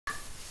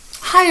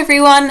Hi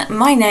everyone,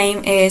 my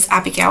name is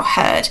Abigail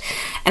Hurd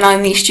and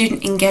I'm the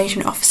Student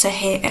Engagement Officer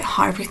here at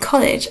Highbury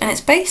College, and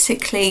it's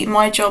basically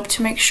my job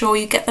to make sure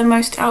you get the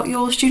most out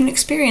your student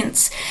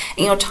experience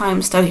in your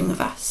time studying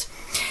with us.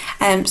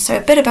 So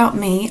a bit about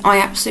me: I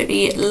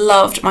absolutely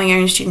loved my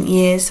own student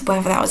years,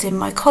 whether that was in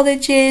my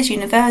college years,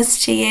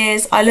 university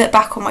years. I look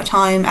back on my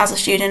time as a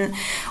student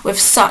with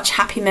such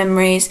happy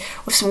memories,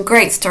 with some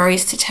great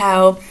stories to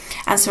tell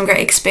and some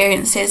great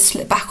experiences to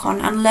look back on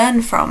and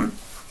learn from.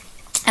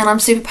 And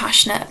I'm super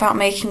passionate about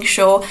making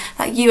sure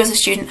that you as a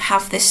student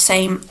have this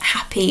same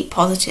happy,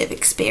 positive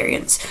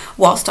experience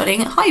while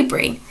studying at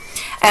Highbury.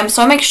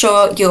 So I make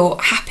sure you're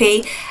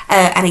happy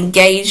and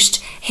engaged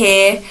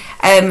here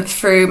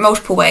through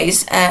multiple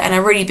ways, and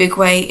a really big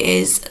way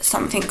is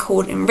something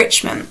called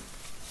Enrichment.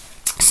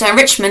 So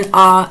Enrichment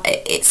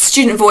it's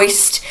student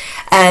voiced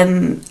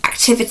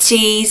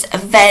activities,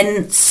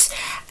 events,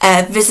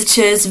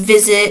 visitors,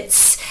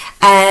 visits,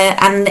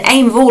 and the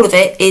aim of all of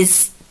it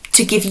is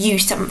to give you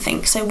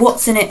something. So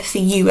what's in it for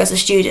you as a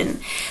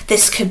student?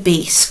 This could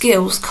be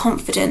skills,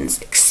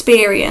 confidence,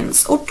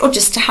 experience, or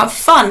just to have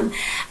fun.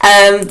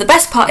 The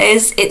best part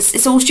is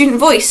it's all student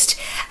voiced.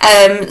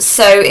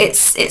 So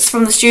it's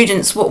from the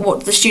students,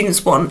 what the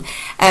students want,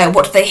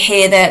 what do they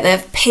hear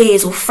their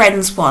peers or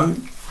friends want.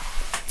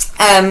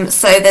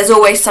 So there's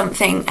always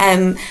something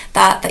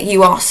that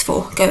you ask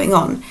for going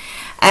on.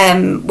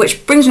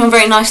 Which brings me on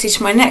very nicely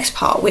to my next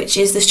part, which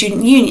is the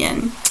student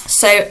union.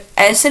 So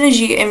as soon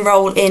as you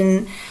enrol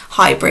in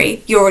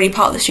Highbury, you're already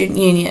part of the student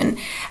union,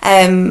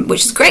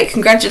 which is great,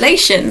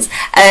 congratulations.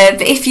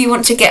 But if you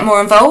want to get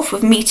more involved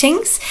with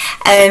meetings,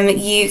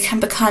 you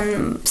can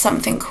become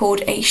something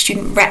called a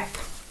student rep.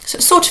 So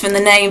it's sort of in the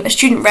name. A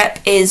student rep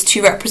is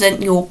to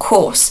represent your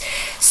course.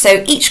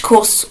 So each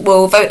course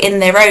will vote in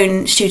their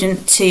own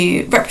student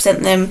to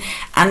represent them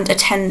and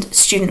attend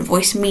student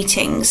voice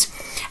meetings,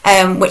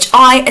 which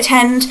I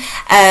attend,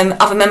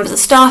 other members of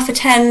staff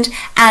attend,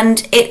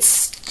 and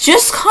it's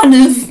just kind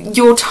of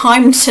your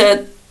time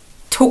to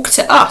talk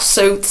to us.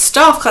 So the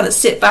staff kind of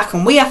sit back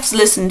and we have to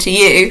listen to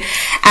you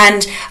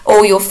and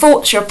all your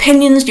thoughts, your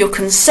opinions, your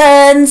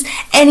concerns,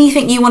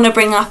 anything you want to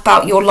bring up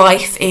about your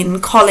life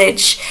in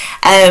college,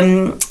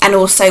 and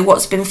also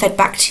what's been fed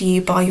back to you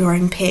by your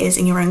own peers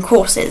in your own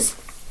courses.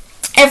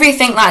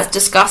 Everything that's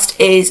discussed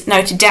is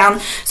noted down,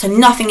 so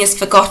nothing is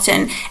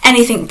forgotten.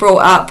 Anything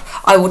brought up,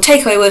 I will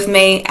take away with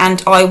me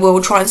and I will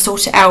try and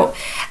sort it out,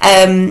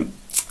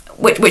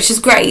 which is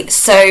great.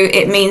 So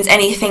it means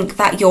anything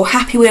that you're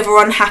happy with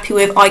or unhappy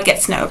with, I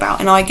get to know about,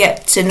 and I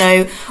get to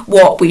know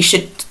what we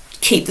should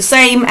keep the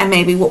same and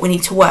maybe what we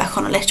need to work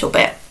on a little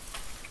bit.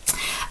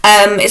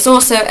 It's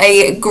also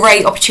a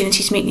great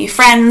opportunity to meet new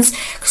friends,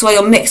 because while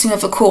you're mixing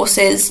other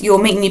courses,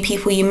 you're meeting new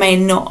people you may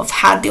not have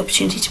had the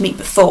opportunity to meet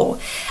before.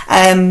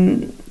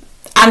 And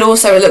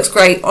also it looks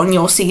great on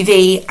your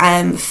CV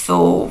and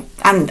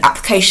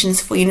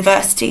applications for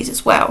universities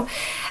as well.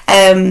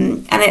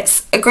 And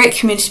it's a great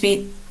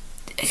community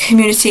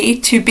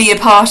to be a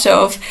part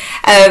of,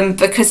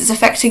 because it's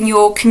affecting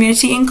your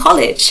community in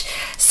college.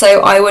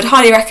 So I would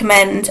highly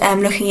recommend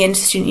looking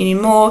into Student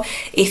Union more.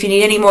 If you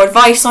need any more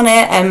advice on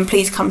it,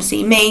 please come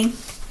see me.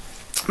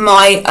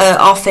 My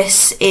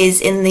office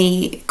is in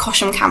the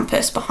Cosham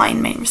campus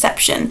behind main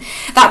reception.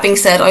 That being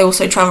said, I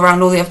also travel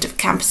around all the other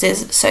different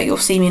campuses, so you'll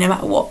see me no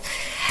matter what.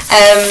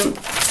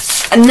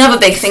 Another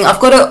big thing, I've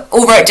got it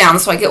all wrote down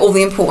so I get all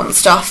the important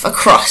stuff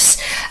across,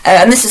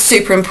 and this is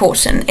super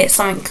important. It's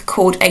something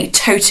called a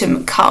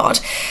totem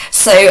card.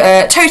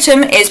 So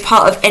totem is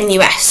part of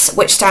NUS,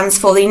 which stands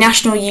for the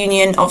National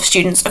Union of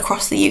Students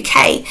across the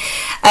UK,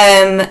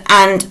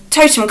 and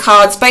totem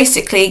cards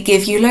basically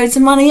give you loads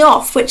of money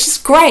off, which is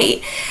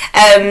great.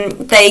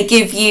 They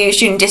give you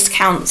student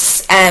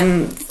discounts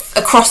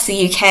across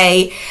the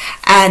UK,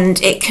 and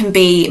it can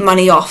be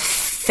money off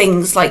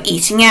things like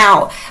eating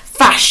out,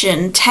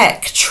 fashion,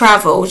 tech,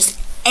 travel, just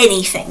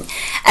anything.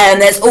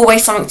 There's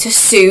always something to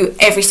suit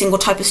every single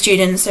type of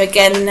student. So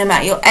again, no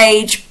matter your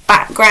age,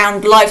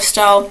 background,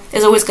 lifestyle,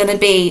 there's always going to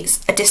be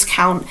a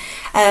discount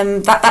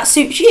that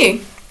suits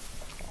you.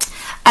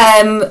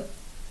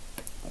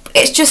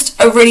 It's just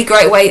a really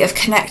great way of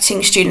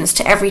connecting students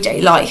to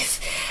everyday life,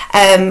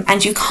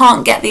 and you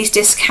can't get these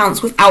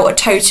discounts without a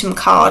totem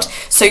card,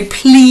 so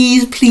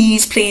please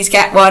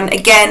get one.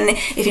 Again,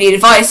 if you need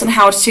advice on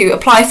how to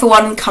apply for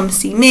one, come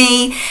see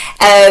me,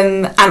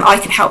 and I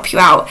can help you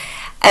out.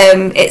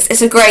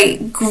 It's a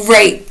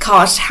great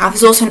card to have.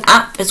 There's also an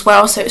app as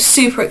well, so it's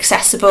super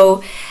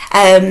accessible,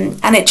 and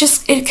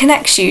it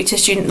connects you to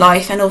student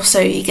life, and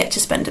also you get to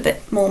spend a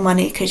bit more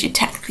money because you're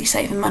technically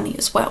saving money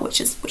as well, which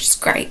is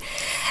great.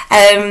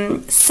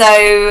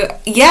 So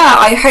yeah,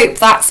 I hope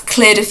that's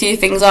cleared a few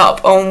things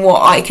up on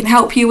what I can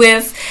help you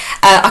with.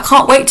 I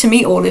can't wait to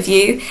meet all of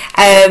you,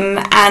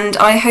 and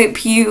I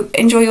hope you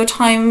enjoy your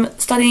time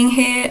studying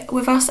here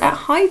with us at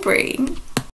Highbury.